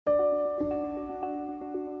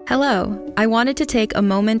Hello, I wanted to take a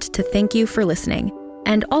moment to thank you for listening,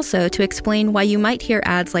 and also to explain why you might hear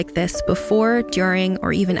ads like this before, during,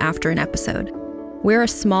 or even after an episode. We're a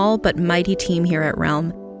small but mighty team here at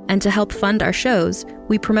Realm, and to help fund our shows,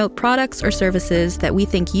 we promote products or services that we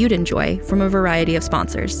think you'd enjoy from a variety of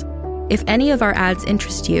sponsors. If any of our ads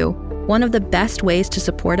interest you, one of the best ways to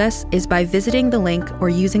support us is by visiting the link or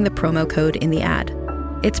using the promo code in the ad.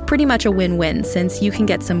 It's pretty much a win-win since you can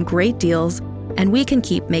get some great deals and we can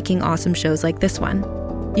keep making awesome shows like this one.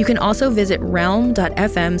 You can also visit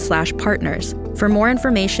realm.fm/partners for more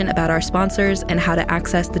information about our sponsors and how to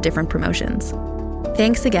access the different promotions.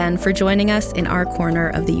 Thanks again for joining us in our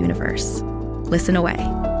corner of the universe. Listen away.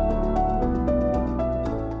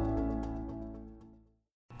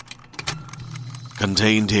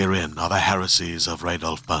 Contained herein are the heresies of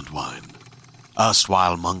Radolf Burntwine,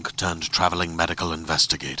 erstwhile monk turned traveling medical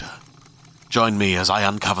investigator. Join me as I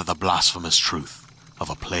uncover the blasphemous truth of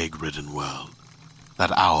a plague-ridden world,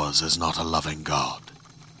 that ours is not a loving God,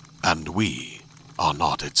 and we are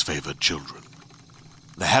not its favored children.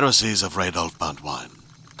 The Heresies of Radolf Burntwine,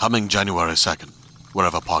 coming January 2nd,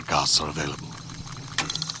 wherever podcasts are available.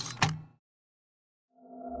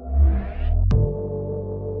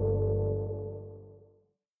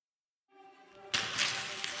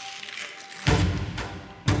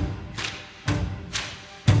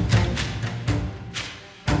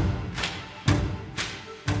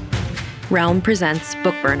 Realm presents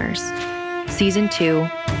Bookburners, Season 2,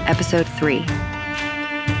 Episode 3.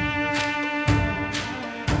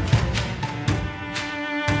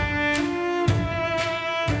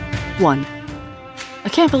 One. I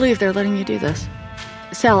can't believe they're letting you do this.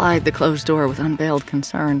 Sal eyed the closed door with unveiled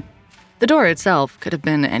concern. The door itself could have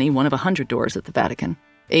been any one of 100 doors at the Vatican.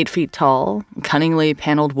 8 feet tall, cunningly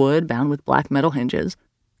paneled wood bound with black metal hinges.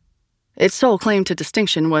 Its sole claim to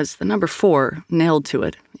distinction was the number 4 nailed to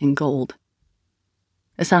it in gold.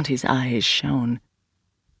 Asante's eyes shone.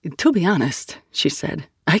 "To be honest," she said,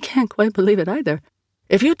 "I can't quite believe it either.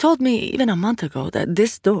 If you told me even a month ago that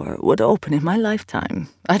this door would open in my lifetime,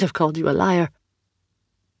 I'd have called you a liar."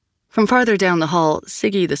 From farther down the hall,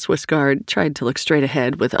 Siggy the Swiss guard tried to look straight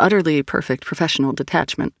ahead with utterly perfect professional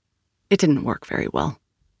detachment. It didn't work very well.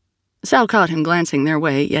 Sal caught him glancing their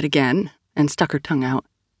way yet again and stuck her tongue out.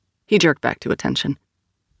 He jerked back to attention.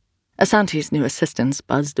 Asante's new assistants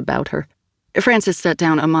buzzed about her. Francis set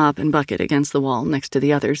down a mop and bucket against the wall next to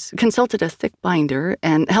the others, consulted a thick binder,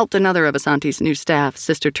 and helped another of Asante's new staff,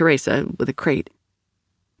 Sister Teresa, with a crate.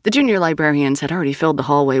 The junior librarians had already filled the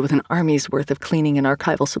hallway with an army's worth of cleaning and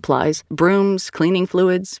archival supplies, brooms, cleaning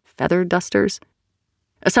fluids, feather dusters.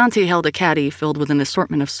 Asante held a caddy filled with an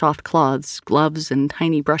assortment of soft cloths, gloves, and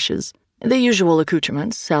tiny brushes. The usual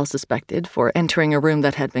accoutrements, Sal suspected, for entering a room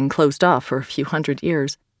that had been closed off for a few hundred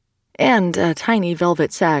years. And a tiny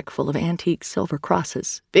velvet sack full of antique silver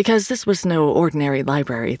crosses, because this was no ordinary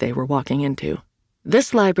library they were walking into.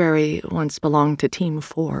 This library once belonged to Team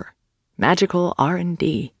 4, Magical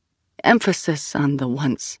R&D. Emphasis on the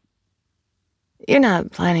once. "You're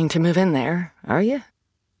not planning to move in there, are you?"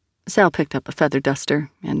 Sal picked up a feather duster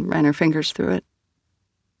and ran her fingers through it.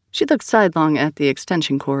 She looked sidelong at the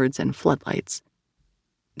extension cords and floodlights.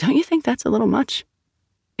 "Don't you think that's a little much?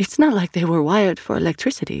 It's not like they were wired for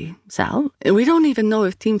electricity, Sal. We don't even know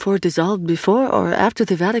if Team 4 dissolved before or after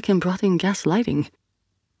the Vatican brought in gas lighting."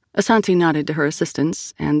 Asante nodded to her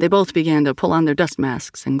assistants, and they both began to pull on their dust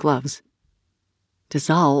masks and gloves.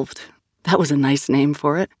 Dissolved. That was a nice name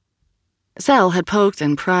for it. Sal had poked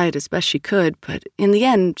and pried as best she could, but in the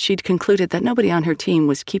end, she'd concluded that nobody on her team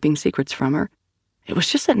was keeping secrets from her. It was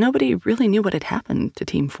just that nobody really knew what had happened to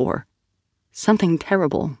Team 4. Something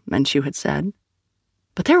terrible, Menchu had said.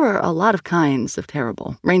 But there were a lot of kinds of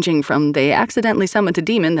terrible, ranging from they accidentally summoned a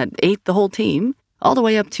demon that ate the whole team, all the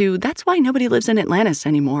way up to that's why nobody lives in Atlantis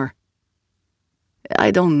anymore.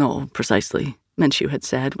 "I don't know precisely," Menchu had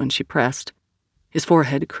said when she pressed. His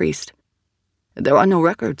forehead creased. "There are no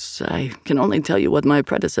records. I can only tell you what my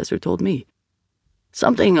predecessor told me.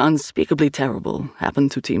 Something unspeakably terrible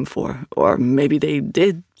happened to Team 4, or maybe they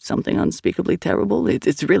did something unspeakably terrible.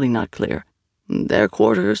 It's really not clear. Their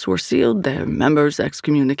quarters were sealed, their members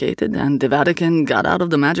excommunicated, and the Vatican got out of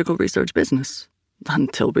the magical research business.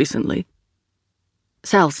 Until recently."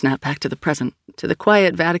 Sal snapped back to the present, to the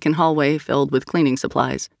quiet Vatican hallway filled with cleaning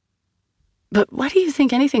supplies. "But why do you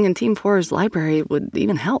think anything in Team 4's library would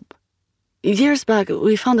even help?" "Years back,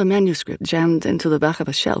 we found a manuscript jammed into the back of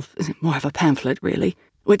a shelf, more of a pamphlet, really,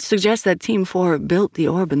 which suggests that Team 4 built the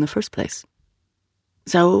orb in the first place.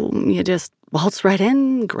 So you just waltz right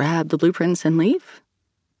in, grab the blueprints, and leave?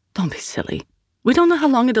 Don't be silly. We don't know how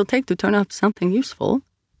long it'll take to turn up something useful.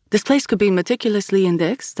 This place could be meticulously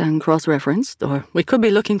indexed and cross-referenced, or we could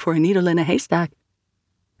be looking for a needle in a haystack.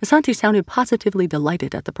 Asanti sounded positively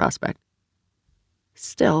delighted at the prospect.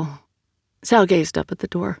 Still, Sal gazed up at the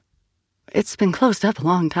door. It's been closed up a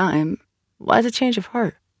long time. Why the change of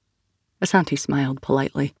heart? Asanti smiled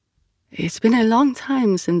politely. It's been a long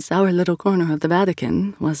time since our little corner of the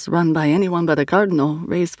Vatican was run by anyone but a cardinal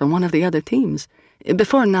raised from one of the other teams.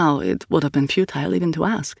 Before now, it would have been futile even to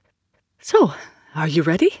ask. So, are you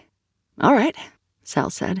ready? All right, Sal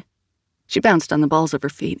said. She bounced on the balls of her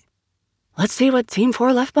feet. Let's see what Team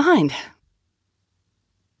 4 left behind.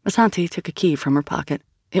 Asanti took a key from her pocket.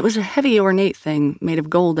 It was a heavy, ornate thing made of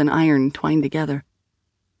gold and iron twined together.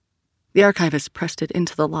 The archivist pressed it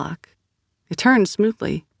into the lock. It turned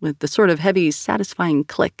smoothly, with the sort of heavy, satisfying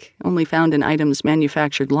click only found in items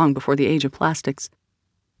manufactured long before the age of plastics.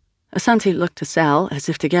 Asanti looked to Sal as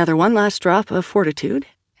if to gather one last drop of fortitude,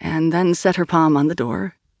 and then set her palm on the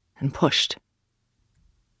door and pushed.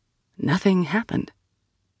 Nothing happened.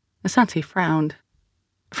 Asanti frowned.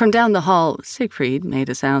 From down the hall, Siegfried made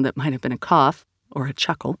a sound that might have been a cough or a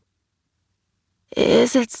chuckle.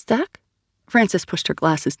 Is it stuck? Frances pushed her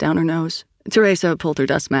glasses down her nose. Teresa pulled her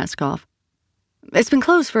dust mask off. It's been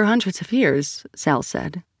closed for hundreds of years, Sal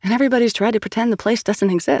said, and everybody's tried to pretend the place doesn't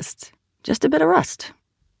exist. Just a bit of rust.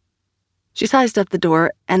 She sized up the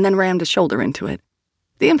door and then rammed a shoulder into it.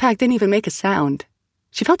 The impact didn't even make a sound.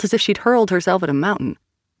 She felt as if she'd hurled herself at a mountain.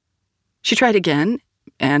 She tried again,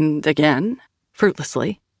 and again,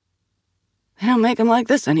 fruitlessly. They don't make them like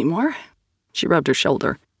this anymore. She rubbed her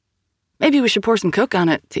shoulder. Maybe we should pour some Coke on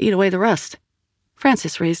it to eat away the rust.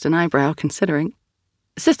 Frances raised an eyebrow, considering.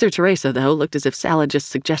 Sister Teresa, though, looked as if Sal had just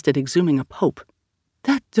suggested exhuming a pope.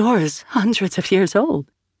 That door is hundreds of years old.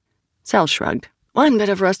 Sal shrugged. One bit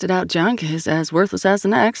of rusted-out junk is as worthless as the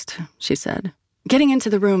next, she said. Getting into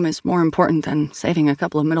the room is more important than saving a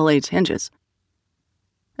couple of middle-aged hinges.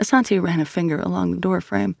 Asanti ran a finger along the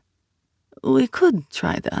doorframe. We could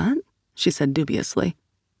try that, she said dubiously.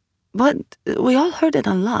 But we all heard it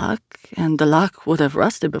unlock, and the lock would have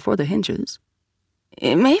rusted before the hinges.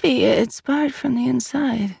 Maybe it's barred from the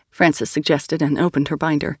inside, Frances suggested and opened her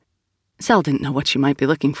binder. Sal didn't know what she might be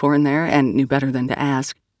looking for in there and knew better than to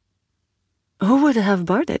ask. Who would have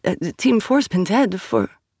barred it? Team 4's been dead for...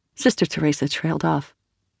 Sister Teresa trailed off.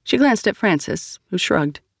 She glanced at Frances, who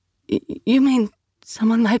shrugged. You mean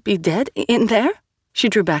someone might be dead in there? She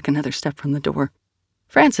drew back another step from the door.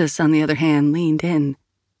 Frances, on the other hand, leaned in.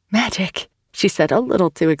 Magic, she said, a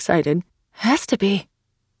little too excited. Has to be.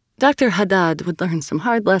 Dr. Haddad would learn some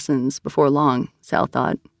hard lessons before long, Sal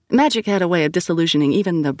thought. Magic had a way of disillusioning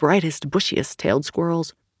even the brightest, bushiest-tailed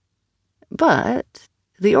squirrels. But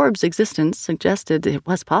the orb's existence suggested it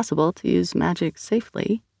was possible to use magic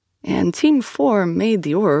safely, and Team 4 made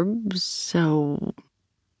the orb, so...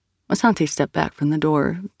 Asanti stepped back from the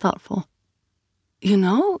door, thoughtful. You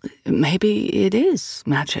know, maybe it is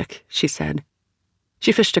magic, she said.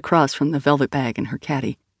 She fished across from the velvet bag in her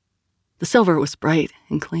caddy. The silver was bright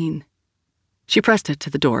and clean. She pressed it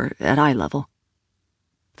to the door at eye level.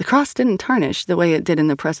 The cross didn't tarnish the way it did in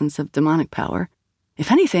the presence of demonic power.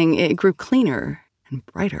 If anything, it grew cleaner and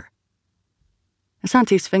brighter.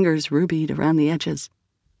 Asanti's fingers rubied around the edges.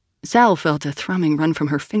 Sal felt a thrumming run from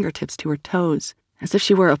her fingertips to her toes, as if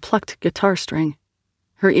she were a plucked guitar string.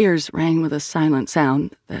 Her ears rang with a silent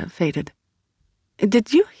sound that faded.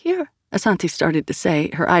 Did you hear? Asanti started to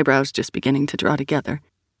say, her eyebrows just beginning to draw together.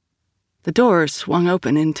 The door swung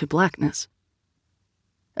open into blackness.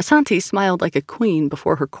 Asanti smiled like a queen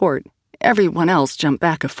before her court. Everyone else jumped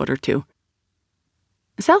back a foot or two.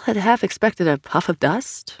 Sal had half expected a puff of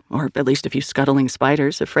dust, or at least a few scuttling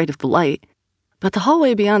spiders afraid of the light, but the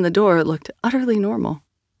hallway beyond the door looked utterly normal.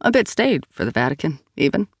 A bit staid for the Vatican,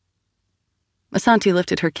 even. Asanti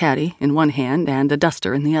lifted her caddy in one hand and a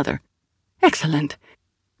duster in the other. Excellent.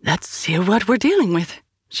 Let's see what we're dealing with,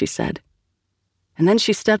 she said. And then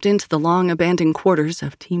she stepped into the long abandoned quarters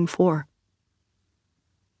of Team 4.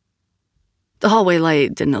 The hallway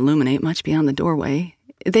light didn't illuminate much beyond the doorway.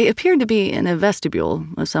 They appeared to be in a vestibule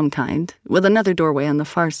of some kind, with another doorway on the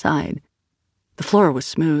far side. The floor was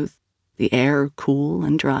smooth, the air cool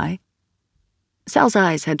and dry. Sal's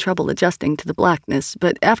eyes had trouble adjusting to the blackness,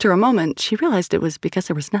 but after a moment she realized it was because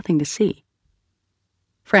there was nothing to see.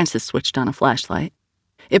 Frances switched on a flashlight.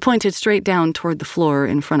 It pointed straight down toward the floor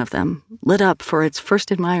in front of them, lit up for its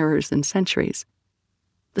first admirers in centuries.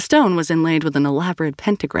 The stone was inlaid with an elaborate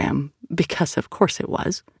pentagram, because of course it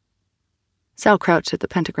was. Sal crouched at the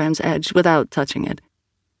pentagram's edge without touching it.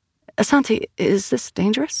 Asanti, is this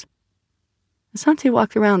dangerous? Asanti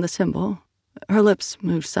walked around the symbol. Her lips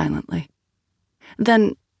moved silently.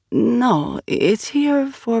 Then, No, it's here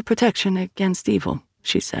for protection against evil,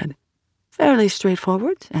 she said. Fairly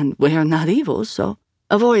straightforward, and we're not evil, so...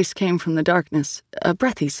 A voice came from the darkness, a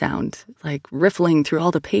breathy sound, like riffling through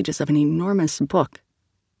all the pages of an enormous book.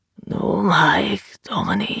 Nomai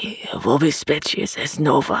Domini vobispecies es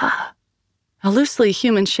nova. A loosely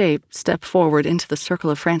human shape stepped forward into the circle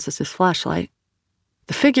of Francis's flashlight.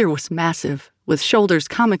 The figure was massive, with shoulders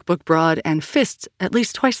comic book broad and fists at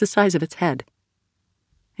least twice the size of its head.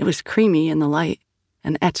 It was creamy in the light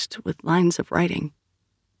and etched with lines of writing.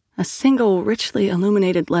 A single, richly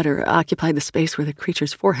illuminated letter occupied the space where the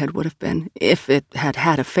creature's forehead would have been, if it had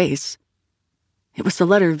had a face. It was the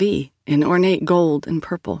letter V, in ornate gold and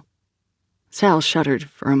purple. Sal shuddered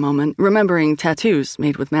for a moment, remembering tattoos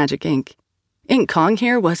made with magic ink. Ink Kong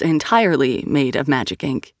here was entirely made of magic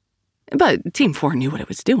ink. But Team 4 knew what it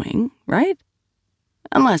was doing, right?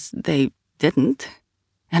 Unless they didn't.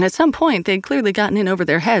 And at some point, they'd clearly gotten in over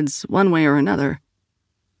their heads, one way or another.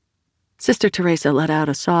 Sister Teresa let out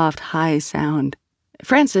a soft, high sound.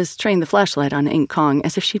 Francis trained the flashlight on Ink Kong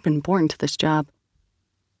as if she'd been born to this job.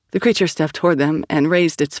 The creature stepped toward them and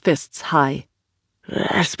raised its fists high.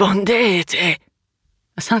 Respondete.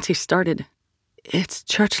 Asanti started. It's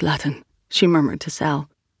church Latin, she murmured to Sal.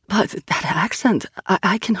 But that accent,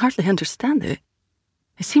 I can hardly understand it.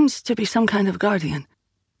 It seems to be some kind of guardian.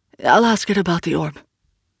 I'll ask it about the orb.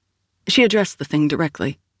 She addressed the thing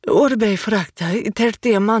directly. Orbe fracta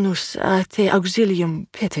tertia manus te auxilium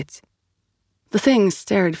petit. The thing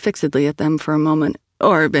stared fixedly at them for a moment,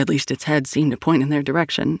 or at least its head seemed to point in their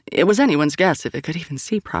direction. It was anyone's guess if it could even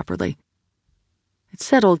see properly. It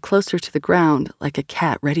settled closer to the ground like a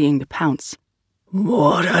cat readying to pounce.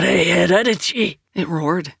 Morare heredici, it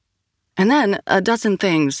roared. And then a dozen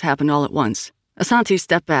things happened all at once. Asanti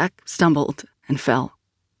stepped back, stumbled, and fell.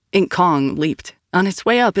 Ink Kong leaped. On its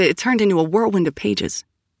way up, it turned into a whirlwind of pages.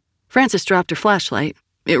 Francis dropped her flashlight.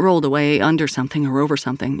 It rolled away under something or over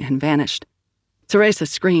something and vanished. Teresa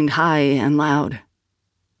screamed high and loud.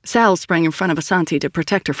 Sal sprang in front of Asanti to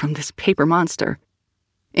protect her from this paper monster.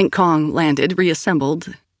 Ink Kong landed,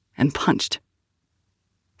 reassembled, and punched.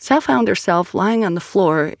 Sal found herself lying on the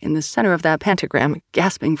floor in the center of that pentagram,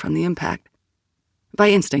 gasping from the impact. By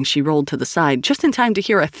instinct, she rolled to the side, just in time to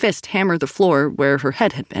hear a fist hammer the floor where her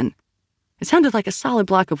head had been. It sounded like a solid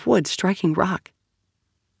block of wood striking rock.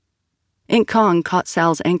 Ink Kong caught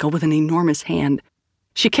Sal's ankle with an enormous hand.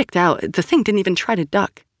 She kicked out. The thing didn't even try to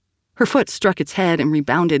duck. Her foot struck its head and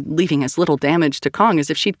rebounded, leaving as little damage to Kong as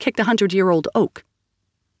if she'd kicked a 100-year-old oak.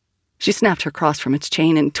 She snapped her cross from its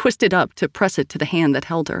chain and twisted up to press it to the hand that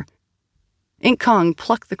held her. Ink Kong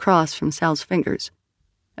plucked the cross from Sal's fingers.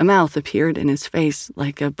 A mouth appeared in his face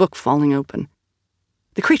like a book falling open.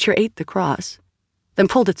 The creature ate the cross, then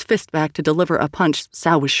pulled its fist back to deliver a punch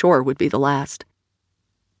Sal was sure would be the last.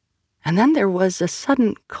 And then there was a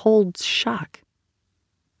sudden cold shock.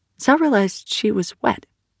 Sal realized she was wet.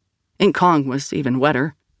 Ink Kong was even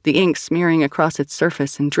wetter, the ink smearing across its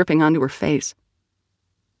surface and dripping onto her face.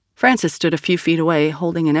 Francis stood a few feet away,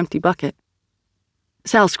 holding an empty bucket.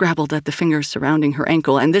 Sal scrabbled at the fingers surrounding her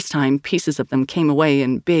ankle, and this time pieces of them came away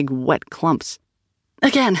in big, wet clumps.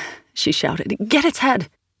 "Again," she shouted. "Get its head!"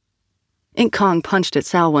 Ink Kong punched at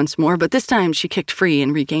Sal once more, but this time she kicked free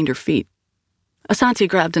and regained her feet. Asanti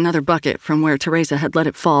grabbed another bucket from where Teresa had let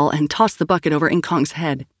it fall and tossed the bucket over Ink Kong's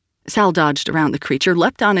head. Sal dodged around the creature,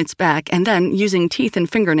 leapt on its back, and then, using teeth and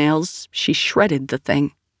fingernails, she shredded the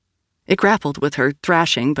thing. It grappled with her,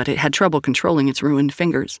 thrashing, but it had trouble controlling its ruined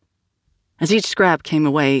fingers. As each scrap came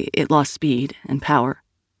away, it lost speed and power.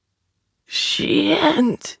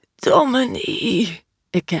 Scient Domini,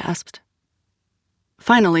 it gasped.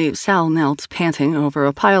 Finally, Sal knelt, panting, over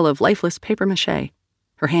a pile of lifeless papier-mâché,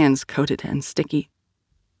 her hands coated and sticky.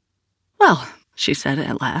 "Well," she said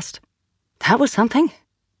at last, "that was something."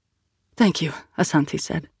 "Thank you," Asanti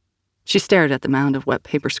said. She stared at the mound of wet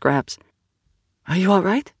paper scraps. "Are you all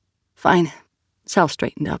right?" "Fine." Sal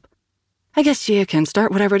straightened up. "I guess you can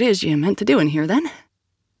start whatever it is you meant to do in here, then."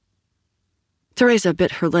 Teresa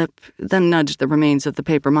bit her lip, then nudged the remains of the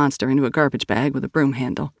paper monster into a garbage bag with a broom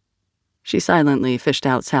handle. She silently fished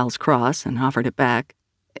out Sal's cross and offered it back.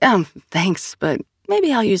 Thanks, but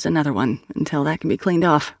maybe I'll use another one until that can be cleaned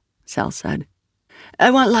off," Sal said.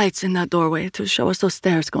 "I want lights in that doorway to show us those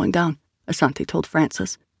stairs going down," Asanti told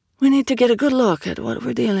Francis. "We need to get a good look at what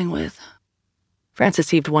we're dealing with." Francis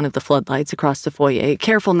heaved one of the floodlights across the foyer,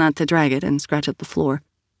 careful not to drag it and scratch at the floor.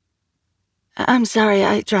 "I'm sorry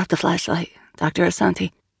I dropped the flashlight, Dr.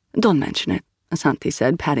 Asanti." "Don't mention it," Asanti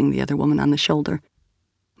said, patting the other woman on the shoulder.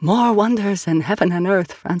 "More wonders in heaven and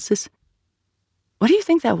earth, Francis." "What do you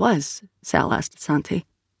think that was?" Sal asked Asanti.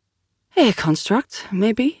 A construct,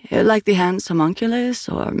 maybe, like the Hans Homunculus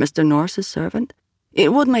or Mr. Norse's servant.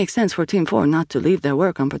 It would make sense for Team 4 not to leave their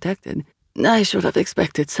work unprotected. I should have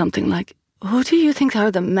expected something like, "Who do you think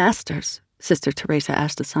are the masters?" Sister Teresa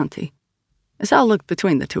asked Asanti. Sal looked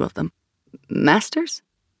between the two of them. Masters?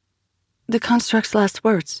 The construct's last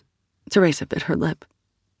words. Teresa bit her lip.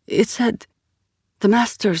 It said, "The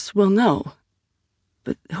masters will know."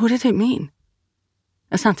 But who did it mean?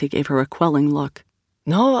 Asanti gave her a quelling look.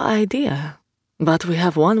 No idea, but we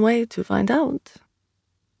have one way to find out.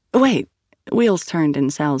 Wait, wheels turned in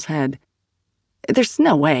Sal's head. There's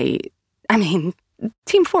no way. I mean,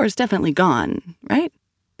 Team 4 is definitely gone, right?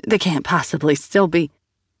 They can't possibly still be.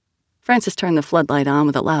 Francis turned the floodlight on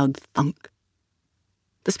with a loud thunk.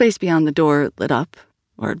 The space beyond the door lit up,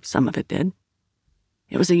 or some of it did.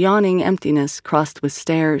 It was a yawning emptiness crossed with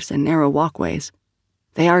stairs and narrow walkways.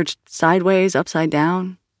 They arched sideways, upside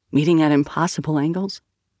down, meeting at impossible angles.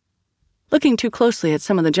 Looking too closely at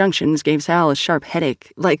some of the junctions gave Sal a sharp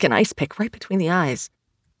headache, Like an ice pick right between the eyes.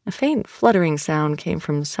 A faint fluttering sound came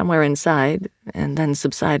from somewhere inside, and then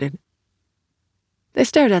subsided. They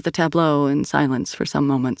stared at the tableau in silence for some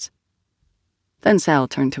moments. Then Sal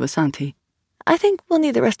turned to Asanti. I think we'll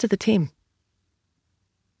need the rest of the team.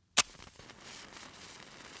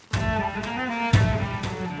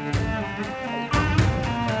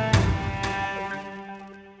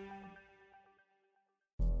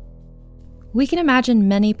 We can imagine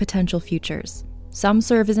many potential futures. Some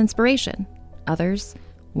serve as inspiration, others,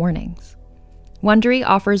 warnings. Wondery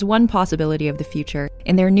offers one possibility of the future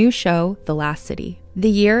in their new show, The Last City. The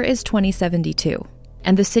year is 2072,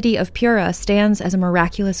 and the city of Pura stands as a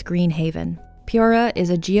miraculous green haven. Pura is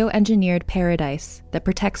a geoengineered paradise that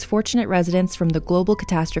protects fortunate residents from the global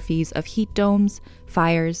catastrophes of heat domes,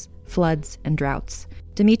 fires, floods, and droughts.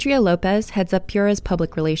 Demetria Lopez heads up Pura's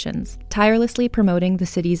public relations, tirelessly promoting the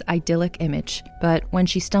city's idyllic image. But when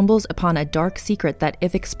she stumbles upon a dark secret that,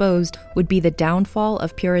 if exposed, would be the downfall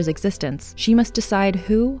of Pura's existence, she must decide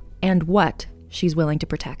who and what she's willing to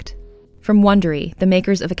protect. From Wondery, the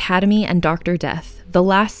makers of Academy and Dr. Death, The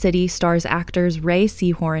Last City stars actors Ray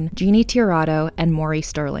Seahorn, Jeannie Tirado, and Maury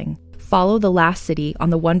Sterling. Follow The Last City on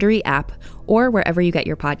the Wondery app or wherever you get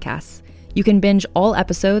your podcasts. You can binge all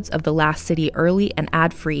episodes of The Last City early and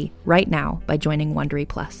ad-free right now by joining Wondery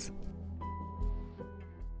Plus.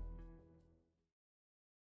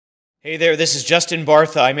 Hey there, this is Justin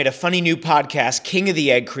Bartha. I made a funny new podcast, King of the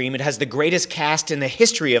Egg Cream. It has the greatest cast in the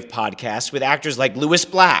history of podcasts with actors like Louis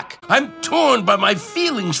Black, I'm torn by my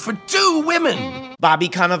feelings for two women. Bobby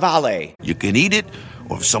Cannavale, You can eat it,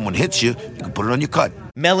 or if someone hits you, you can put it on your cut.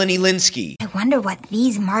 Melanie Linsky, I wonder what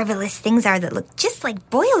these marvelous things are that look just like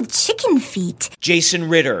boiled chicken feet. Jason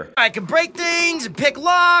Ritter, I can break things and pick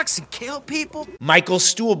locks and kill people. Michael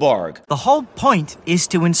Stuhlbarg, The whole point is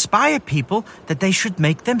to inspire people that they should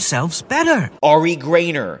make themselves better. Ari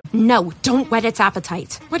Grainer, No, don't whet its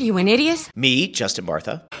appetite. What are you, an idiot? me, Justin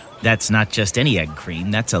Bartha, That's not just any egg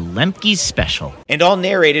cream, that's a Lemke's special. and all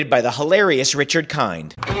narrated by the hilarious Richard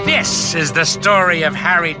Kind. This is the story of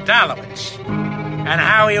Harry Dalowitz and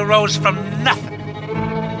how he rose from nothing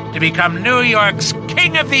to become New York's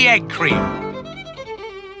King of the Egg Cream.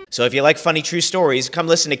 So if you like funny true stories, come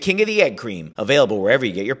listen to King of the Egg Cream, available wherever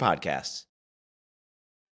you get your podcasts.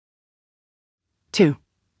 2.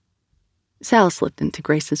 Sal slipped into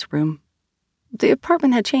Grace's room. The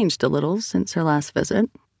apartment had changed a little since her last visit.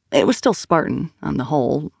 It was still Spartan, on the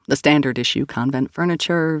whole. The standard-issue convent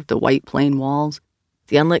furniture, the white plain walls.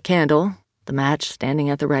 The unlit candle, the match standing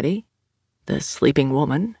at the ready, the sleeping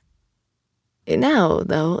woman. Now,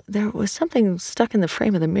 though, there was something stuck in the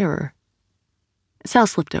frame of the mirror. Sal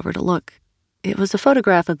slipped over to look. It was a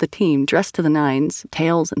photograph of the team dressed to the nines,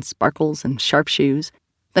 tails and sparkles and sharp shoes,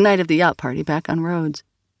 the night of the yacht party back on Rhodes.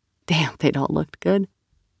 Damn, they'd all looked good.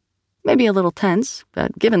 Maybe a little tense,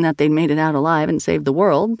 but given that they'd made it out alive and saved the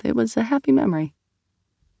world, it was a happy memory.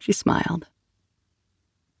 She smiled.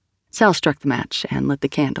 Sal struck the match and lit the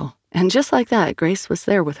candle, and just like that, Grace was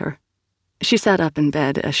there with her. She sat up in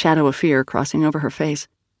bed, a shadow of fear crossing over her face.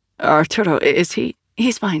 Arturo, is he?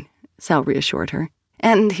 He's fine, Sal reassured her.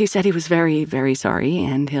 And he said he was very, very sorry,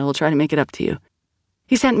 and he'll try to make it up to you.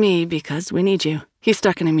 He sent me because we need you. He's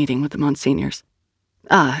stuck in a meeting with the Monsignors.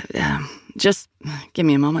 Just give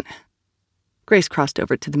me a moment. Grace crossed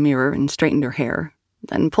over to the mirror and straightened her hair,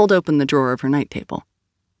 then pulled open the drawer of her night table.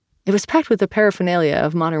 It was packed with the paraphernalia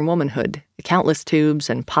of modern womanhood, countless tubes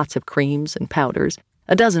and pots of creams and powders,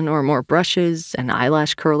 a dozen or more brushes, an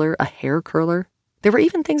eyelash curler, a hair curler. There were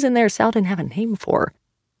even things in there Sal didn't have a name for.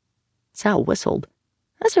 Sal whistled.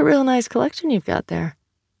 That's a real nice collection you've got there.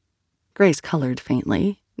 Grace colored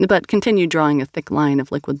faintly, but continued drawing a thick line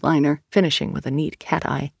of liquid liner, finishing with a neat cat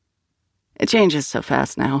eye. It changes so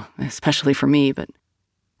fast now, especially for me, but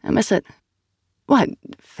I miss it. What,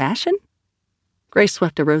 fashion? Grace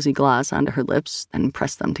swept a rosy gloss onto her lips, then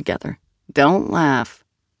pressed them together. Don't laugh.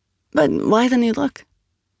 But why the new look?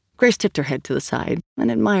 Grace tipped her head to the side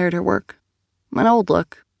and admired her work. An old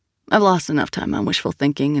look. I've lost enough time on wishful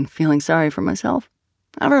thinking and feeling sorry for myself.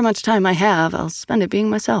 However much time I have, I'll spend it being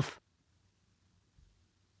myself.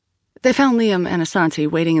 They found Liam and Asante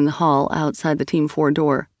waiting in the hall outside the Team 4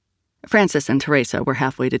 door. Francis and Teresa were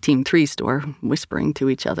halfway to Team 3's door, whispering to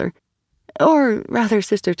each other. Or rather,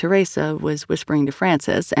 Sister Teresa was whispering to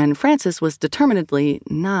Francis, and Francis was determinedly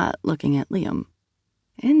not looking at Liam.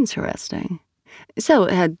 Interesting. So,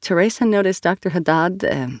 had Teresa noticed Dr.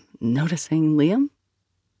 Haddad, noticing Liam?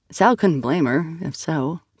 Sal couldn't blame her, if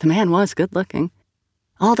so. The man was good-looking.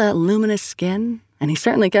 All that luminous skin, and he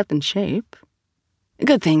certainly kept in shape. A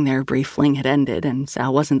good thing their brief fling had ended, and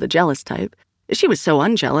Sal wasn't the jealous type. She was so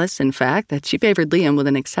unjealous, in fact, that she favored Liam with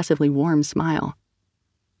an excessively warm smile.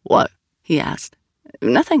 "What?" he asked.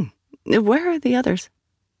 "Nothing. Where are the others?"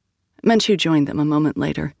 Menchu joined them a moment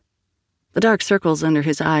later. The dark circles under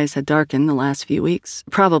his eyes had darkened the last few weeks,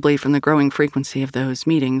 probably from the growing frequency of those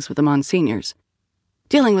meetings with the Monsignors.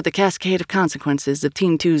 Dealing with the cascade of consequences of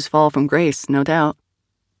Team 2's fall from grace, no doubt.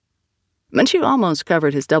 Menchu almost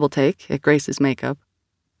covered his double-take at Grace's makeup.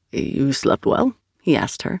 "You slept well?" he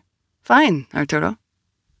asked her. "Fine, Arturo."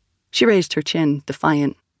 She raised her chin,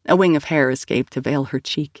 defiant. A wing of hair escaped to veil her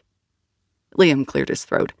cheek. Liam cleared his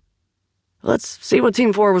throat. "Let's see what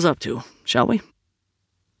Team 4 was up to, shall we?"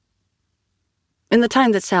 In the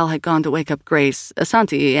time that Sal had gone to wake up Grace,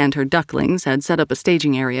 Asante and her ducklings had set up a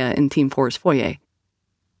staging area in Team 4's foyer.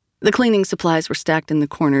 The cleaning supplies were stacked in the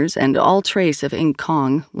corners, and all trace of Ink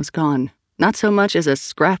Kong was gone. Not so much as a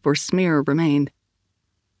scrap or smear remained.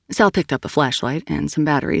 Sal picked up a flashlight and some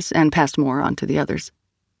batteries and passed more on to the others.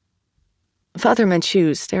 Father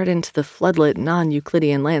Menchu stared into the floodlit,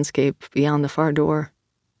 non-Euclidean landscape beyond the far door.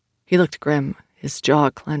 He looked grim, his jaw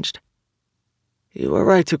clenched. "You were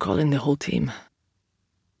right to call in the whole team."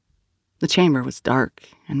 The chamber was dark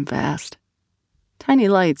and vast. Tiny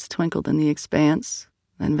lights twinkled in the expanse,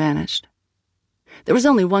 then vanished. There was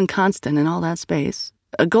only one constant in all that space,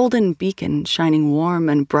 a golden beacon shining warm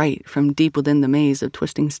and bright from deep within the maze of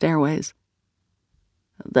twisting stairways.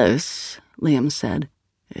 "This," Liam said,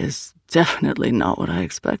 "is definitely not what I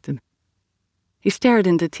expected." He stared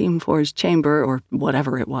into Team 4's chamber, or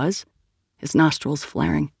whatever it was, his nostrils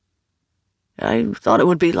flaring. "I thought it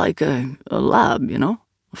would be like a lab, you know?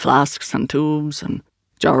 Flasks and tubes and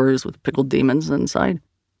jars with pickled demons inside."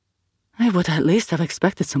 "I would at least have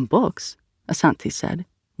expected some books," Asante said.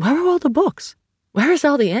 "Where are all the books? Where is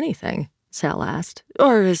all the anything?" Sal asked.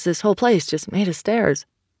 "Or is this whole place just made of stairs?"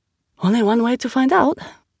 "Only one way to find out."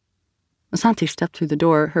 Asante stepped through the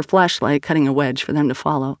door, her flashlight cutting a wedge for them to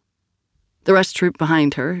follow. The rest trooped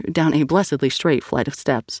behind her, down a blessedly straight flight of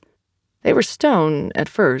steps. They were stone at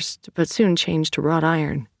first, but soon changed to wrought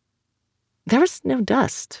iron. There was no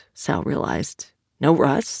dust, Sal realized. No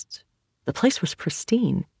rust. The place was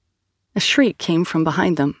pristine. A shriek came from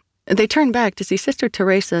behind them. They turned back to see Sister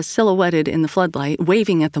Teresa silhouetted in the floodlight,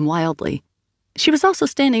 waving at them wildly. She was also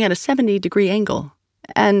standing at a 70-degree angle,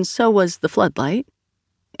 and so was the floodlight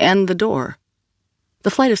and the door.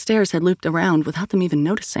 The flight of stairs had looped around without them even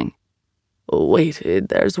noticing. "Oh, wait,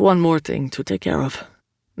 there's one more thing to take care of."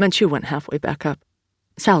 Menchu went halfway back up.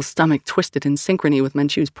 Sal's stomach twisted in synchrony with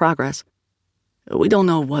Menchu's progress. "We don't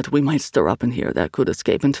know what we might stir up in here that could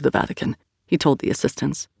escape into the Vatican," he told the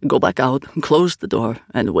assistants. "Go back out, close the door,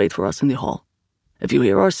 and wait for us in the hall. If you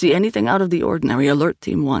hear or see anything out of the ordinary, alert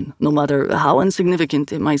Team 1, no matter how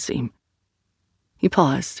insignificant it might seem." He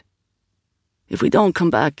paused. "If we don't come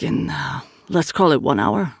back in, let's call it 1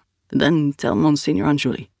 hour, then tell Monsignor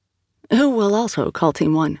Anjuli." "Who will also call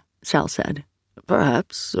Team 1, Sal said.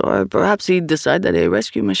 "Perhaps, or perhaps he'd decide that a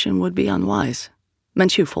rescue mission would be unwise."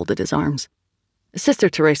 Menchu folded his arms. Sister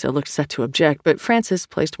Teresa looked set to object, but Francis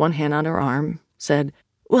placed one hand on her arm, said,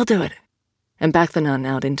 "We'll do it," and backed the nun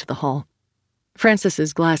out into the hall.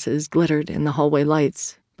 Francis's glasses glittered in the hallway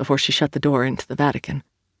lights before she shut the door into the Vatican.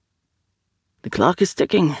 "The clock is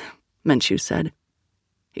ticking," Menchu said.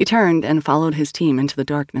 He turned and followed his team into the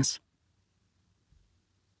darkness.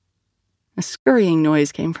 A scurrying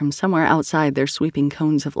noise came from somewhere outside their sweeping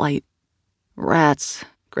cones of light. "Rats,"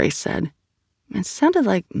 Grace said. It sounded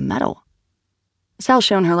like metal. Sal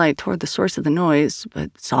shone her light toward the source of the noise,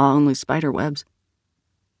 but saw only spider webs.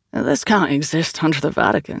 "This can't exist under the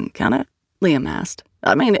Vatican, can it?" Liam asked.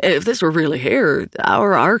 "I mean, if this were really here,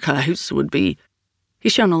 our archives would be—" He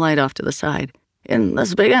shone a light off to the side. In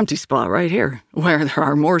this big empty spot right here, where there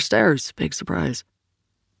are more stairs. Big surprise.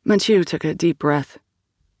 Manchu took a deep breath.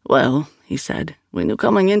 Well, he said, we knew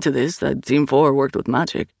coming into this that Team 4 worked with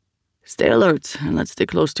magic. Stay alert and let's stay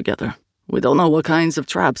close together. We don't know what kinds of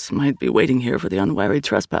traps might be waiting here for the unwary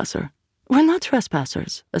trespasser. We're not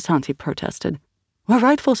trespassers, Asanti protested. We're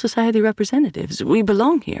rightful society representatives. We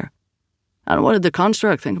belong here. And what did the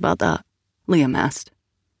construct think about that? Liam asked.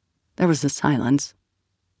 There was a silence.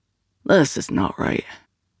 This is not right.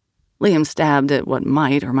 Liam stabbed at what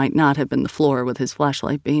might or might not have been the floor with his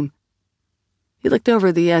flashlight beam. He looked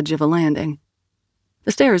over the edge of a landing.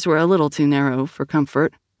 The stairs were a little too narrow for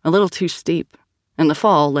comfort, a little too steep, and the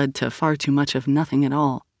fall led to far too much of nothing at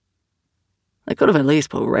all. They could have at least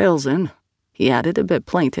put rails in, he added, a bit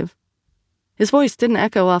plaintive. His voice didn't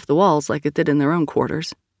echo off the walls like it did in their own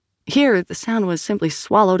quarters. Here, the sound was simply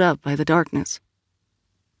swallowed up by the darkness.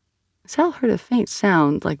 Sal heard a faint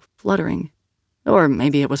sound like fluttering, or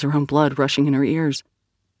maybe it was her own blood rushing in her ears.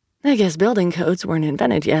 I guess building codes weren't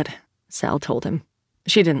invented yet, Sal told him.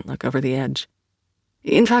 She didn't look over the edge.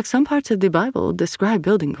 In fact, some parts of the Bible describe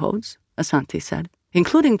building codes, Asanti said,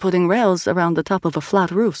 including putting rails around the top of a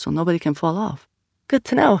flat roof so nobody can fall off. Good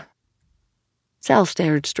to know. Sal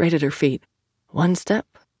stared straight at her feet. 1 step,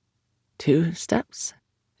 2 steps,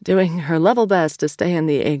 doing her level best to stay in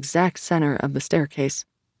the exact center of the staircase.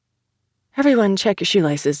 Everyone check your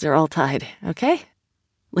shoelaces, they're all tied, okay?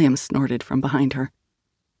 Liam snorted from behind her.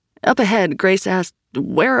 Up ahead, Grace asked,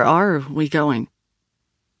 "Where are we going?"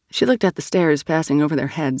 She looked at the stairs passing over their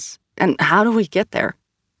heads. And how do we get there?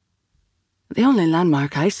 The only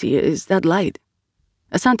landmark I see is that light.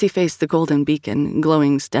 Asanti faced the golden beacon,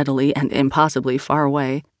 glowing steadily and impossibly far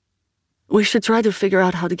away. We should try to figure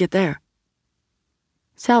out how to get there.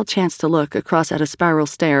 Sal chanced to look across at a spiral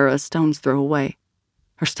stair a stone's throw away.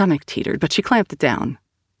 Her stomach teetered, but she clamped it down.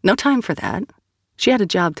 No time for that. She had a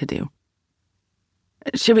job to do.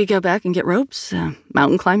 Should we go back and get ropes?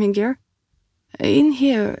 Mountain climbing gear? In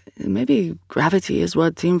here, maybe gravity is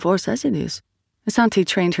what Team 4 says it is. Asanti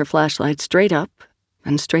trained her flashlight straight up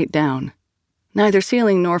and straight down. Neither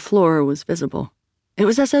ceiling nor floor was visible. It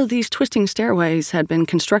was as though these twisting stairways had been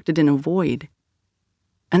constructed in a void.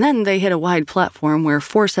 And then they hit a wide platform where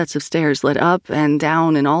 4 sets of stairs led up and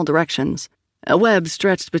down in all directions. A web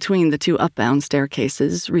stretched between the 2 upbound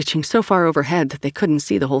staircases, reaching so far overhead that they couldn't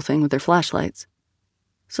see the whole thing with their flashlights.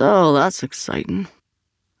 So that's exciting.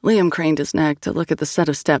 Liam craned his neck to look at the set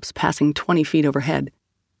of steps passing 20 feet overhead.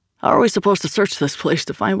 How are we supposed to search this place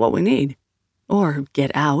to find what we need? Or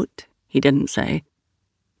get out, he didn't say.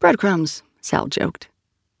 Breadcrumbs, Sal joked.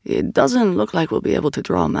 It doesn't look like we'll be able to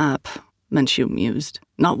draw a map, Manchu mused.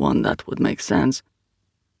 Not one that would make sense.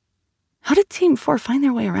 How did Team 4 find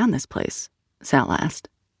their way around this place? Sal asked.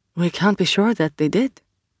 We can't be sure that they did.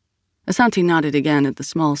 Asanti nodded again at the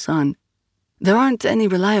small sun. There aren't any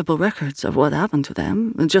reliable records of what happened to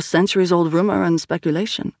them, just centuries-old rumor and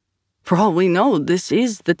speculation. For all we know, this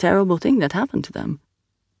is the terrible thing that happened to them.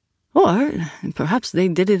 Or perhaps they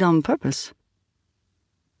did it on purpose.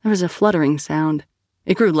 There was a fluttering sound.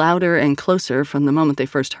 It grew louder and closer from the moment they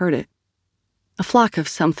first heard it. A flock of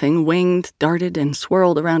something winged, darted, and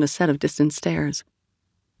swirled around a set of distant stairs.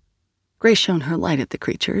 Grace shone her light at the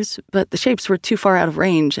creatures, but the shapes were too far out of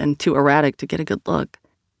range and too erratic to get a good look.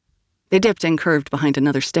 They dipped and curved behind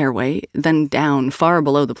another stairway, then down, far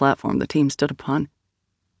below the platform the team stood upon.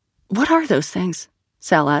 What are those things?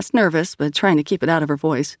 Sal asked, nervous, but trying to keep it out of her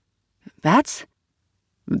voice. Bats?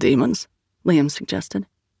 Demons, Liam suggested.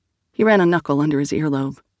 He ran a knuckle under his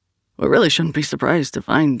earlobe. We really shouldn't be surprised to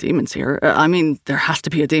find demons here. I mean, there has to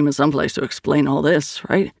be a demon someplace to explain all this,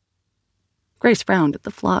 right? Grace frowned at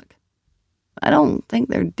the flock. I don't think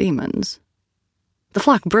they're demons. The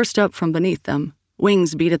flock burst up from beneath them.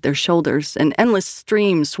 Wings beat at their shoulders, an endless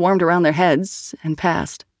stream swarmed around their heads and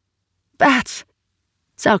passed. Bats!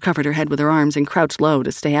 Sal covered her head with her arms and crouched low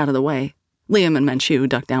to stay out of the way. Liam and Manchu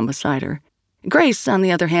ducked down beside her. Grace, on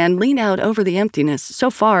the other hand, leaned out over the emptiness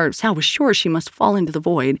so far Sal was sure she must fall into the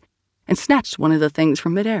void, and snatched one of the things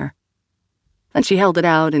from midair. Then she held it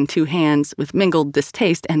out in 2 hands with mingled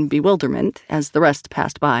distaste and bewilderment as the rest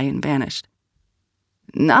passed by and vanished.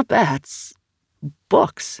 Not bats.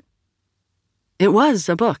 Books. It was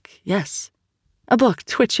a book, yes. A book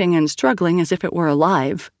twitching and struggling as if it were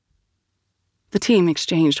alive. The team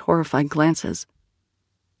exchanged horrified glances.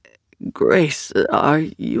 Grace, are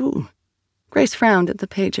you... Grace frowned at the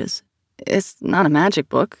pages. It's not a magic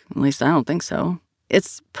book, at least I don't think so.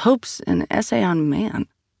 It's Pope's An Essay on Man.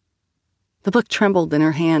 The book trembled in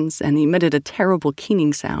her hands and emitted a terrible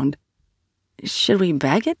keening sound. Should we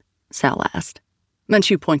bag it? Sal asked.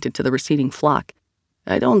 Manchu pointed to the receding flock.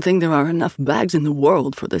 I don't think there are enough bags in the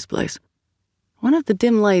world for this place. One of the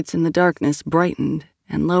dim lights in the darkness brightened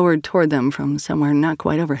and lowered toward them from somewhere not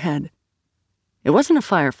quite overhead. It wasn't a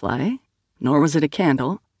firefly, nor was it a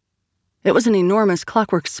candle. It was an enormous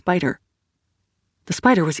clockwork spider. The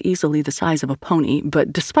spider was easily the size of a pony,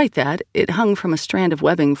 but despite that, it hung from a strand of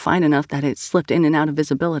webbing fine enough that it slipped in and out of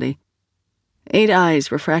visibility. 8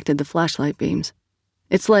 eyes refracted the flashlight beams.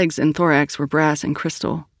 Its legs and thorax were brass and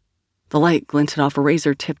crystal. The light glinted off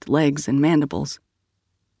razor-tipped legs and mandibles.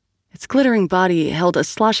 Its glittering body held a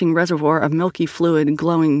sloshing reservoir of milky fluid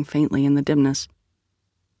glowing faintly in the dimness.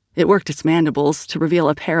 It worked its mandibles to reveal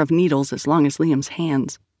a pair of needles as long as Liam's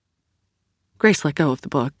hands. Grace let go of the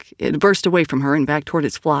book. It burst away from her and back toward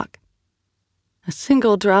its flock. A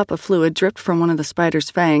single drop of fluid dripped from one of the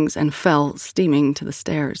spider's fangs and fell, steaming, to the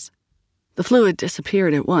stairs. The fluid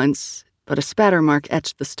disappeared at once, but a spatter mark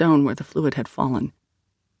etched the stone where the fluid had fallen.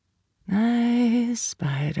 "Nice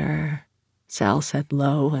spider," Sal said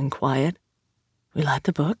low and quiet. "We let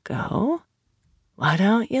the book go? Why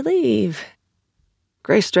don't you leave?"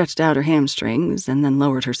 Grace stretched out her hamstrings and then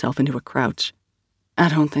lowered herself into a crouch. "I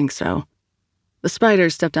don't think so." The spider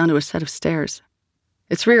stepped onto a set of stairs.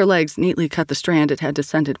 Its rear legs neatly cut the strand it had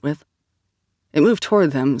descended with. It moved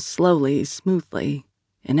toward them slowly, smoothly,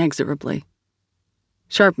 inexorably.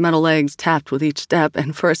 Sharp metal legs tapped with each step,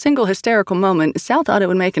 and for a single hysterical moment, Sal thought it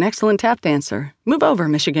would make an excellent tap dancer. "Move over,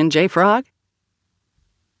 Michigan J. Frog."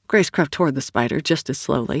 Grace crept toward the spider just as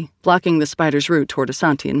slowly, blocking the spider's route toward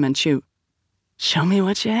Asanti and Menchu. "Show me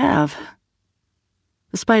what you have."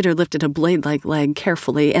 The spider lifted a blade-like leg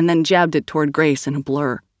carefully and then jabbed it toward Grace in a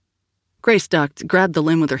blur. Grace ducked, grabbed the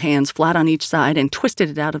limb with her hands flat on each side, and twisted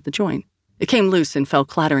it out of the joint. It came loose and fell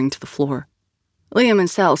clattering to the floor. Liam and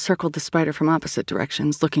Sal circled the spider from opposite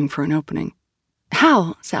directions, looking for an opening.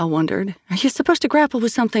 How, Sal wondered, are you supposed to grapple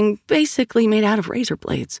with something basically made out of razor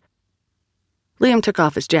blades? Liam took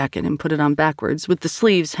off his jacket and put it on backwards, with the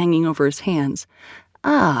sleeves hanging over his hands.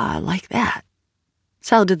 Ah, like that.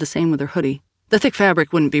 Sal did the same with her hoodie. The thick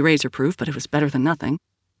fabric wouldn't be razor-proof, but it was better than nothing.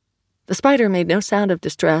 The spider made no sound of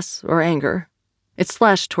distress or anger. It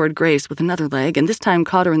slashed toward Grace with another leg, and this time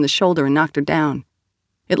caught her in the shoulder and knocked her down.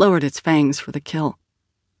 It lowered its fangs for the kill.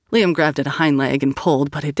 Liam grabbed at a hind leg and pulled,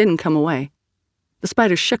 but it didn't come away. The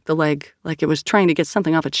spider shook the leg like it was trying to get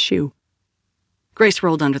something off its shoe. Grace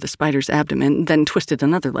rolled under the spider's abdomen, then twisted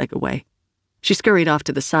another leg away. She scurried off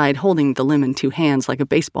to the side, holding the limb in 2 hands like a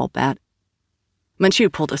baseball bat.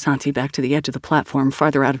 Menchu pulled Asanti back to the edge of the platform,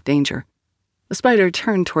 farther out of danger. The spider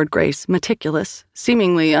turned toward Grace, meticulous,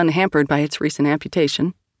 seemingly unhampered by its recent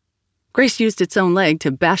amputation. Grace used its own leg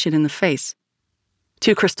to bash it in the face.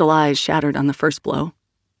 2 crystal eyes shattered on the first blow.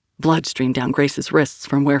 Blood streamed down Grace's wrists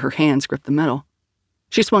from where her hands gripped the metal.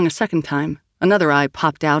 She swung a second time. Another eye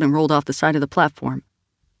popped out and rolled off the side of the platform.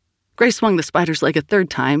 Grace swung the spider's leg a third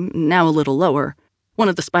time, now a little lower. One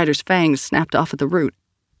of the spider's fangs snapped off at the root.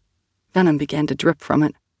 Venom began to drip from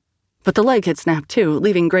it. But the leg had snapped too,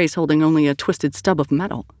 leaving Grace holding only a twisted stub of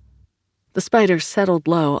metal. The spider settled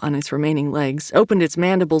low on its remaining legs, opened its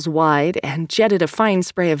mandibles wide, and jetted a fine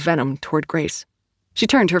spray of venom toward Grace. She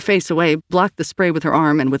turned her face away, blocked the spray with her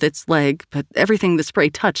arm and with its leg, but everything the spray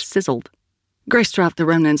touched sizzled. Grace dropped the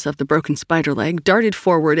remnants of the broken spider leg, darted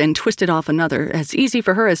forward, and twisted off another, as easy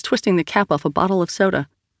for her as twisting the cap off a bottle of soda.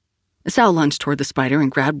 Sal lunged toward the spider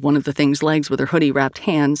and grabbed one of the thing's legs with her hoodie-wrapped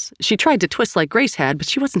hands. She tried to twist like Grace had, but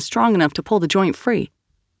she wasn't strong enough to pull the joint free.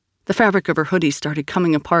 The fabric of her hoodie started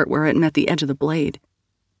coming apart where it met the edge of the blade.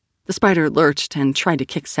 The spider lurched and tried to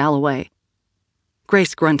kick Sal away.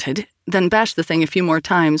 Grace grunted, then bashed the thing a few more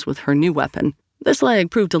times with her new weapon. This leg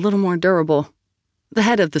proved a little more durable. The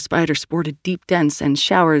head of the spider sported deep dents, and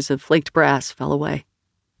showers of flaked brass fell away.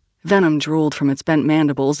 Venom drooled from its bent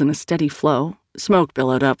mandibles in a steady flow. Smoke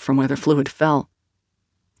billowed up from where the fluid fell.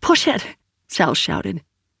 "Push it!" Sal shouted.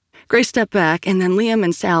 Grace stepped back, and then Liam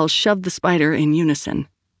and Sal shoved the spider in unison.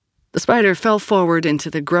 The spider fell forward into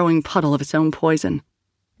the growing puddle of its own poison.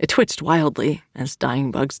 It twitched wildly, as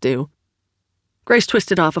dying bugs do. Grace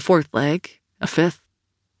twisted off a 4th leg, a 5th.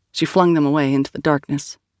 She flung them away into the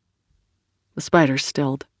darkness. The spider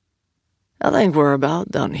stilled. "I think we're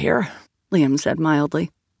about done here," Liam said mildly.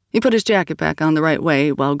 He put his jacket back on the right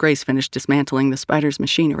way while Grace finished dismantling the spider's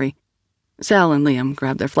machinery. Sal and Liam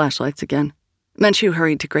grabbed their flashlights again. Menchu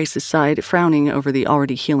hurried to Grace's side, frowning over the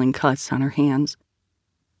already healing cuts on her hands.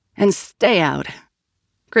 "And stay out."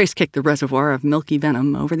 Grace kicked the reservoir of milky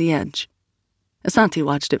venom over the edge. Asanti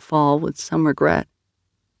watched it fall with some regret.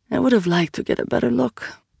 "I would have liked to get a better look."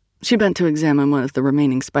 She bent to examine one of the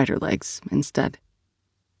remaining spider legs instead.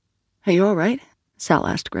 "Are you all right?" Sal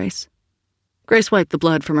asked Grace. Grace wiped the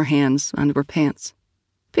blood from her hands onto her pants.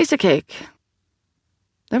 Piece of cake.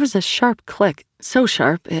 There was a sharp click, so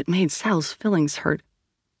sharp it made Sal's fillings hurt.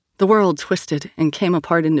 The world twisted and came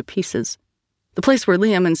apart into pieces. The place where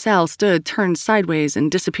Liam and Sal stood turned sideways and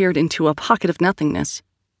disappeared into a pocket of nothingness.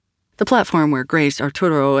 The platform where Grace,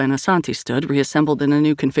 Arturo, and Asante stood reassembled in a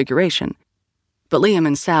new configuration. But Liam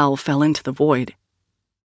and Sal fell into the void.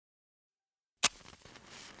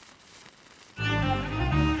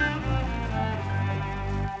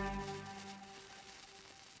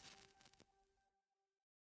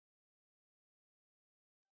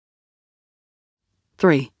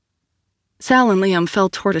 Three. Sal and Liam fell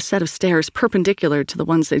toward a set of stairs perpendicular to the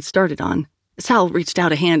ones they'd started on. Sal reached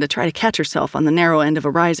out a hand to try to catch herself on the narrow end of a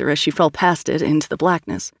riser as she fell past it into the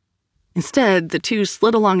blackness. Instead, the two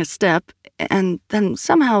slid along a step, and then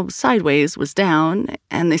somehow sideways was down,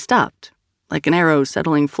 and they stopped, like an arrow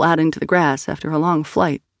settling flat into the grass after a long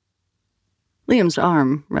flight. Liam's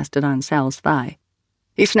arm rested on Sal's thigh.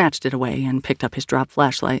 He snatched it away and picked up his drop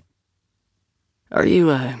flashlight. "Are you,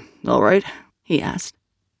 all right?" he asked.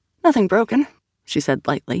 "Nothing broken," she said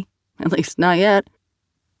lightly. "At least not yet."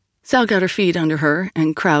 Sal got her feet under her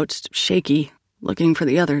and crouched, shaky, looking for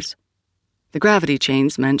the others. The gravity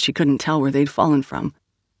chains meant she couldn't tell where they'd fallen from.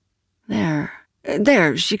 There,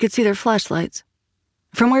 she could see their flashlights.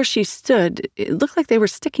 From where she stood, it looked like they were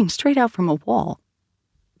sticking straight out from a wall.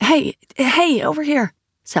 Hey, over here,"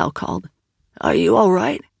 Sal called. "Are you all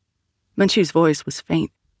right?" Menchu's voice was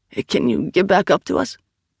faint. "Can you get back up to us?"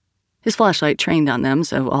 His flashlight trained on them,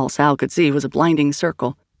 so all Sal could see was a blinding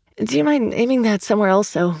circle. "Do you mind aiming that somewhere else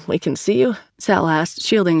so we can see you?" Sal asked,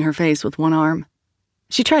 shielding her face with one arm.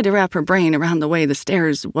 She tried to wrap her brain around the way the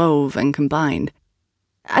stairs wove and combined.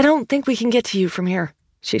 "I don't think we can get to you from here,"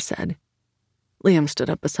 she said. Liam stood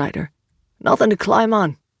up beside her. "Nothing to climb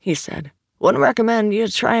on," he said. "Wouldn't recommend you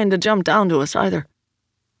trying to jump down to us either."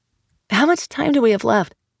 "How much time do we have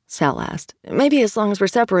left?" Sal asked. "Maybe as long as we're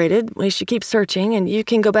separated, we should keep searching and you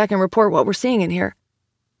can go back and report what we're seeing in here."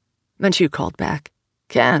 Menchu called back.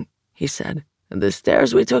 "Can't," he said. "The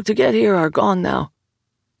stairs we took to get here are gone now."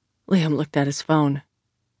 Liam looked at his phone.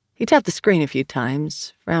 He tapped the screen a few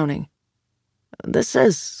times, frowning. "This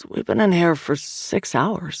says we've been in here for 6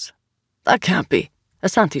 hours. That can't be."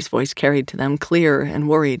 Asante's voice carried to them, clear and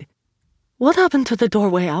worried. "What happened to the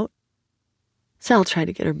doorway out?" Sal tried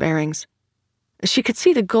to get her bearings. She could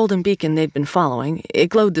see the golden beacon they'd been following. It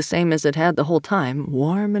glowed the same as it had the whole time,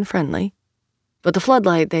 warm and friendly. But the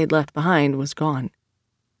floodlight they'd left behind was gone.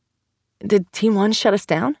 "Did Team 1 shut us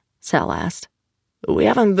down?" Sal asked. "We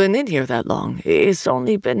haven't been in here that long. It's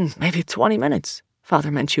only been maybe 20 minutes, Father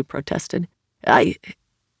Menchu protested.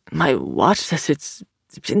 My watch says it's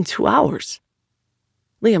been 2 hours.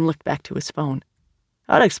 Liam looked back to his phone.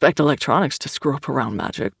 "I'd expect electronics to screw up around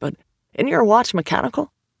magic, but isn't your watch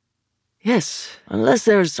mechanical?" "Yes, unless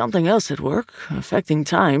there's something else at work, affecting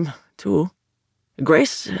time, too.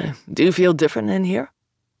 Grace, do you feel different in here?"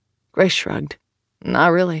 Grace shrugged. "Not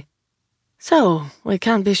really." "So, we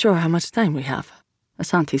can't be sure how much time we have."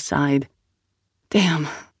 Asante sighed. "Damn."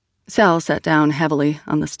 Sal sat down heavily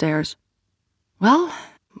on the stairs. "Well,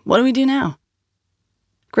 what do we do now?"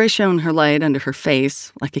 Grace shone her light under her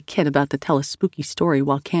face, like a kid about to tell a spooky story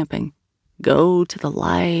while camping. "Go to the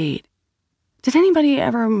light." "Did anybody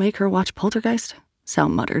ever make her watch Poltergeist?" Sal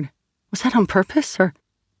muttered. "Was that on purpose, or—"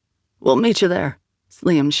 "We'll meet you there,"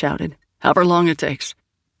 Liam shouted. "However long it takes."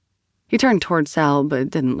 He turned toward Sal,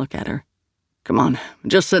 but didn't look at her. "Come on,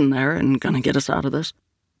 just sitting there and gonna get us out of this."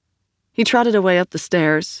 He trotted away up the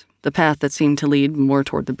stairs, the path that seemed to lead more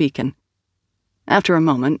toward the beacon. After a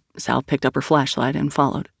moment, Sal picked up her flashlight and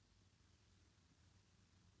followed.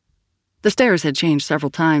 The stairs had changed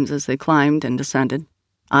several times as they climbed and descended.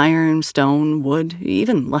 Iron, stone, wood,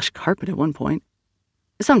 even lush carpet at one point.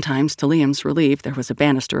 Sometimes, to Liam's relief, there was a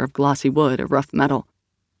banister of glossy wood or rough metal.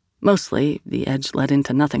 Mostly, the edge led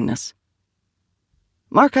into nothingness.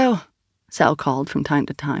 "Marco," Sal called from time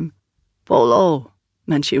to time. "Polo,"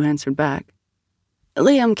 Menchu answered back.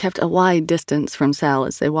 Liam kept a wide distance from Sal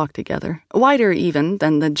as they walked together, wider even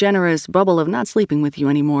than the generous bubble of not sleeping with you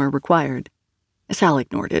anymore required. Sal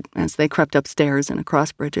ignored it as they crept upstairs and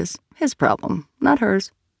across bridges. His problem, not hers.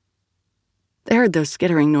 They heard those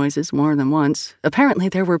skittering noises more than once. Apparently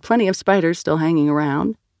there were plenty of spiders still hanging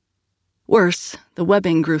around. Worse, the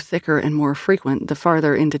webbing grew thicker and more frequent the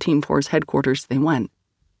farther into Team 4's headquarters they went.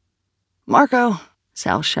 "Marco,"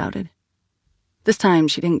 Sal shouted. This time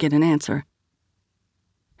she didn't get an answer.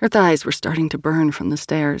 Her thighs were starting to burn from the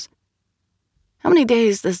stairs. "How many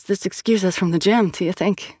days does this excuse us from the gym, do you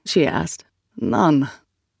think?" she asked. "None."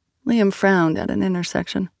 Liam frowned at an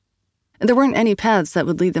intersection. There weren't any paths that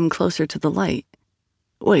would lead them closer to the light.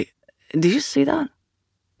 "Wait, do you see that?"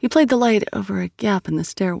 He played the light over a gap in the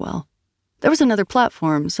stairwell. There was another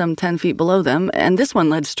platform some 10 feet below them, and this one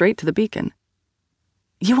led straight to the beacon.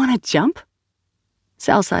 You want to jump?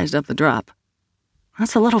 Sal sized up the drop.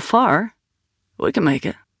 That's a little far. We can make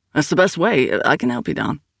it. That's the best way. I can help you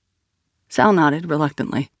down. Sal nodded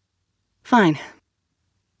reluctantly. Fine.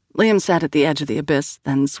 Liam sat at the edge of the abyss,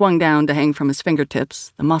 then swung down to hang from his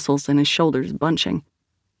fingertips, the muscles in his shoulders bunching.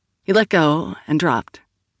 He let go and dropped.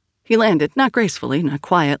 He landed, not gracefully, not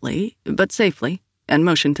quietly, but safely, and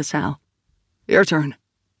motioned to Sal. Your turn.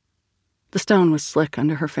 The stone was slick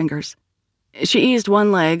under her fingers. She eased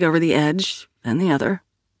one leg over the edge, then the other.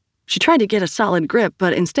 She tried to get a solid grip,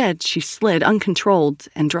 but instead she slid uncontrolled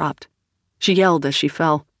and dropped. She yelled as she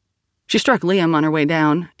fell. She struck Liam on her way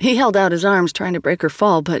down. He held out his arms trying to break her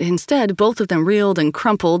fall, but instead both of them reeled and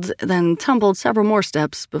crumpled, then tumbled several more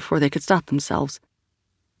steps before they could stop themselves.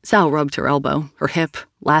 Sal rubbed her elbow, her hip,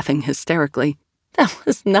 laughing hysterically. That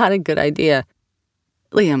was not a good idea.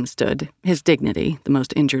 Liam stood, his dignity the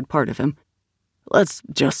most injured part of him. Let's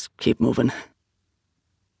just keep moving.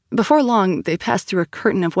 Before long, they passed through a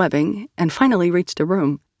curtain of webbing and finally reached a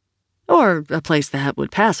room. Or a place that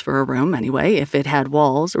would pass for a room, anyway, if it had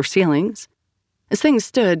walls or ceilings. As things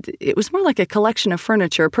stood, it was more like a collection of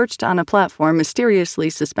furniture perched on a platform mysteriously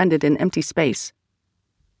suspended in empty space.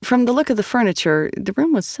 From the look of the furniture, the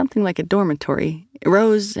room was something like a dormitory.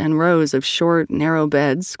 Rows and rows of short, narrow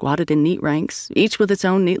beds squatted in neat ranks, each with its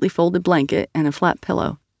own neatly folded blanket and a flat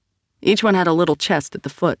pillow. Each one had a little chest at the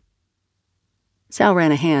foot. Sal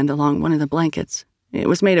ran a hand along one of the blankets. It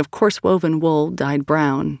was made of coarse-woven wool dyed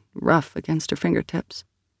brown, rough against her fingertips.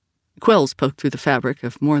 Quills poked through the fabric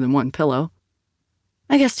of more than one pillow.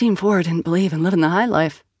 I guess Team 4 didn't believe in living the high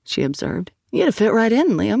life, she observed. You'd have fit right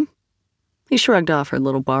in, Liam. He shrugged off her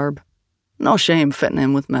little barb. No shame fitting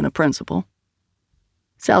in with men of principle.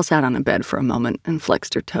 Sal sat on a bed for a moment and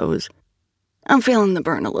flexed her toes. I'm feeling the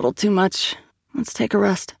burn a little too much. Let's take a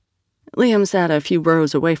rest. Liam sat a few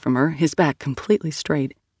rows away from her, his back completely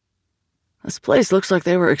straight. This place looks like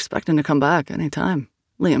they were expecting to come back any time,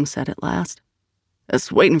 Liam said at last.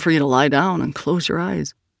 It's waiting for you to lie down and close your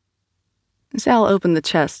eyes. Sal opened the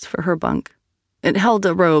chest for her bunk. It held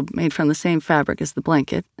a robe made from the same fabric as the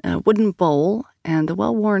blanket, a wooden bowl, and a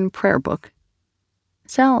well-worn prayer book.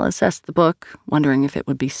 Sal assessed the book, wondering if it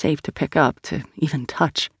would be safe to pick up, to even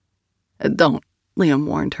touch. Don't, Liam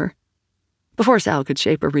warned her. Before Sal could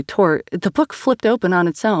shape a retort, the book flipped open on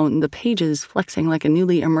its own, the pages flexing like a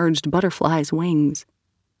newly emerged butterfly's wings.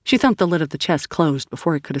 She thumped the lid of the chest closed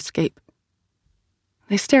before it could escape.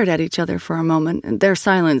 They stared at each other for a moment, their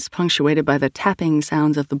silence punctuated by the tapping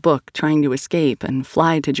sounds of the book trying to escape and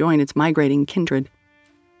fly to join its migrating kindred.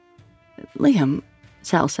 Liam,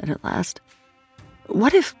 Sal said at last,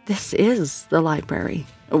 what if this is the library?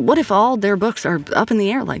 What if all their books are up in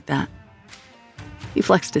the air like that? He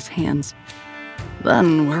flexed his hands.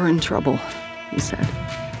 Then we're in trouble, he said.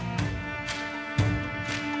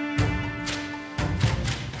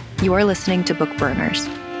 You are listening to Book Burners.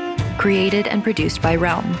 Created and produced by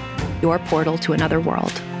Realm, your portal to another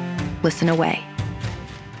world. Listen away.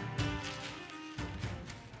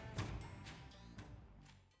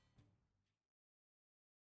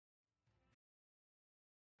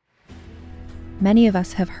 Many of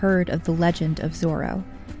us have heard of the legend of Zorro,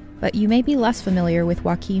 but you may be less familiar with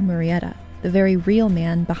Joaquin Murrieta, the very real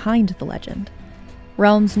man behind the legend.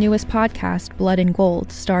 Realm's newest podcast, Blood and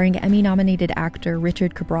Gold, starring Emmy-nominated actor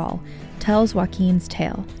Richard Cabral, tells Joaquin's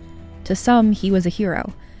tale. To some, he was a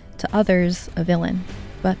hero. To others, a villain.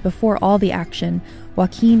 But before all the action,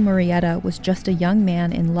 Joaquin Murrieta was just a young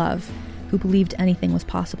man in love who believed anything was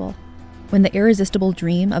possible. When the irresistible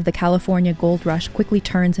dream of the California gold rush quickly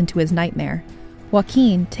turns into his nightmare,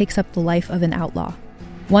 Joaquin takes up the life of an outlaw,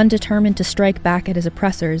 one determined to strike back at his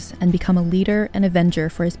oppressors and become a leader and avenger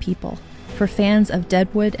for his people. For fans of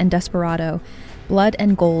Deadwood and Desperado, Blood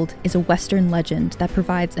and Gold is a Western legend that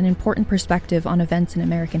provides an important perspective on events in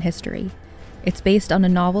American history. It's based on a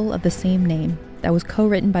novel of the same name that was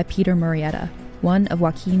co-written by Peter Murrieta, one of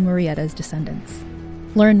Joaquin Murrieta's descendants.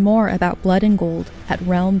 Learn more about Blood and Gold at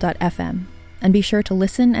realm.fm, and be sure to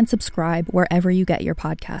listen and subscribe wherever you get your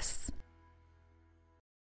podcasts.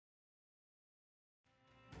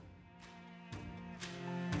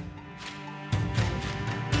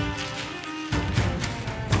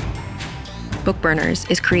 Book Burners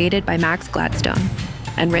is created by Max Gladstone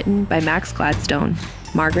and written by Max Gladstone,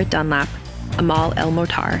 Margaret Dunlap, Amal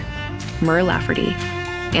El-Motar, Mur Lafferty,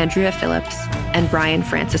 Andrea Phillips, and Brian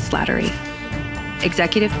Francis Slattery.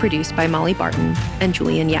 Executive produced by Molly Barton and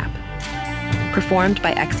Julian Yap. Performed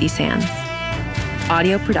by Xe Sands.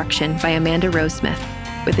 Audio production by Amanda Rose Smith,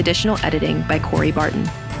 with additional editing by Corey Barton.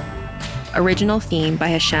 Original theme by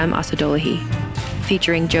Hashem Asadolahi.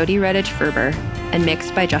 Featuring Jody Redditch-Ferber and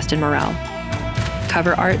mixed by Justin Morel.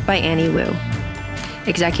 Cover art by Annie Wu.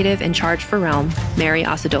 Executive in charge for Realm, Mary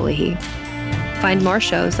Asadolahi. Find more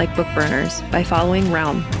shows like Book Burners by following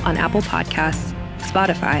Realm on Apple Podcasts,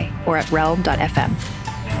 Spotify, or at realm.fm.